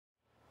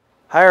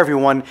Hi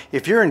everyone,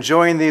 if you're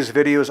enjoying these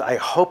videos, I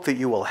hope that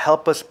you will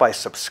help us by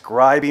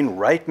subscribing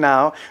right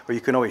now, or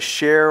you can always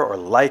share or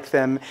like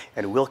them,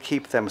 and we'll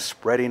keep them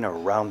spreading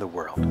around the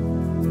world.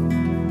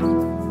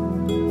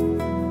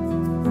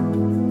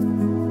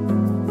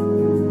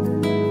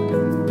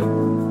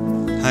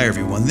 Hi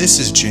everyone, this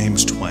is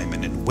James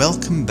Twyman, and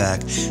welcome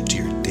back to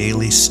your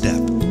daily step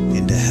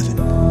into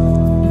heaven.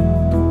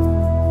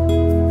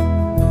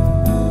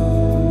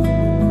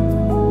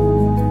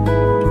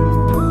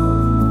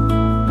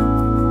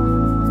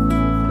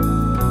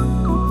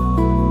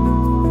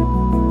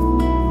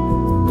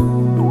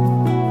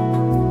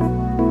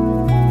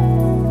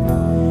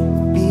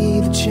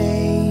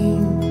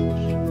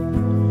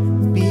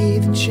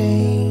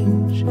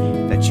 Change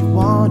that you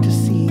want to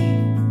see.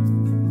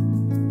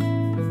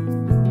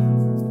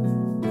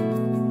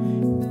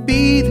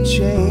 Be the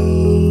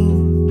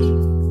change.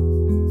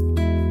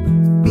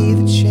 Be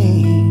the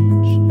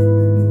change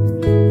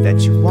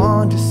that you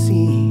want to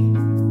see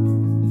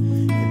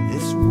in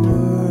this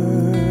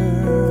world.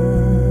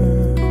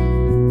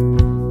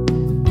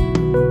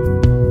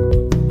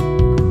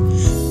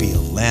 Be a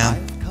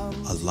lamp,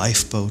 a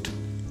lifeboat,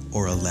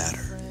 or a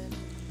ladder.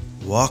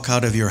 Walk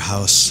out of your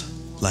house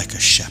like a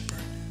shepherd.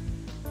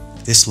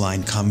 This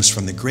line comes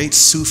from the great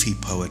Sufi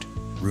poet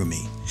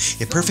Rumi.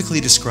 It perfectly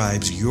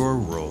describes your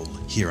role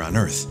here on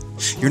earth.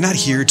 You're not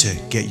here to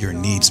get your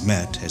needs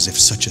met, as if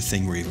such a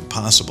thing were even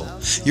possible.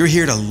 You're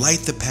here to light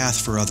the path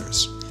for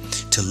others,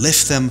 to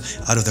lift them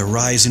out of the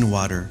rising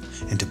water,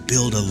 and to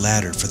build a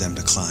ladder for them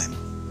to climb.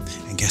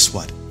 And guess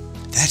what?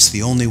 That's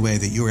the only way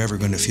that you're ever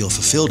going to feel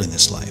fulfilled in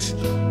this life.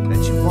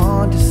 That you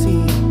want to see.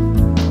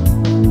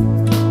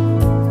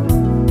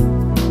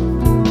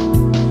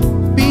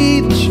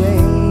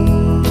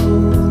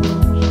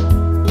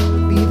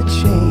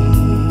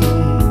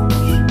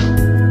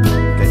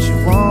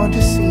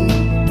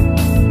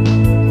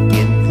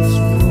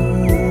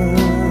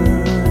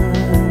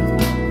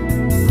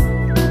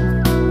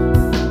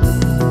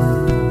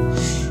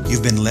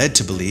 You've been led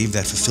to believe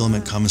that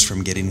fulfillment comes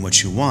from getting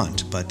what you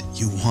want, but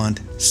you want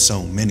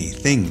so many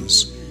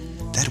things.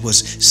 That was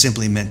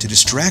simply meant to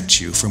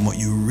distract you from what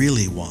you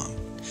really want,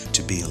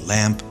 to be a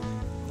lamp,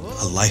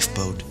 a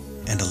lifeboat,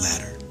 and a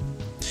ladder.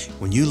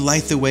 When you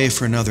light the way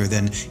for another,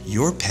 then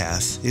your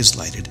path is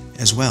lighted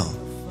as well.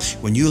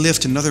 When you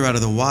lift another out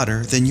of the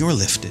water, then you're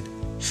lifted.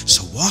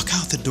 So walk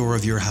out the door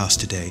of your house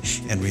today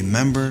and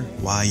remember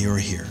why you're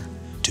here,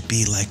 to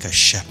be like a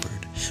shepherd,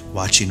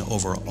 watching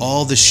over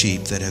all the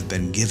sheep that have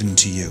been given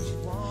to you.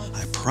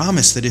 I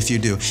promise that if you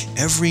do,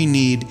 every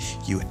need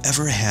you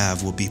ever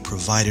have will be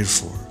provided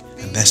for,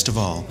 and best of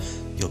all,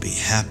 you'll be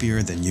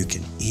happier than you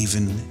can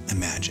even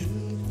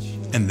imagine.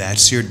 And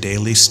that's your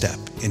daily step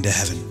into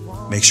heaven.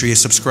 Make sure you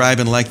subscribe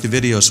and like the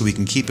video so we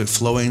can keep it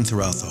flowing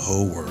throughout the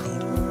whole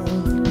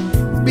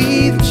world.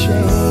 Be the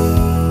change.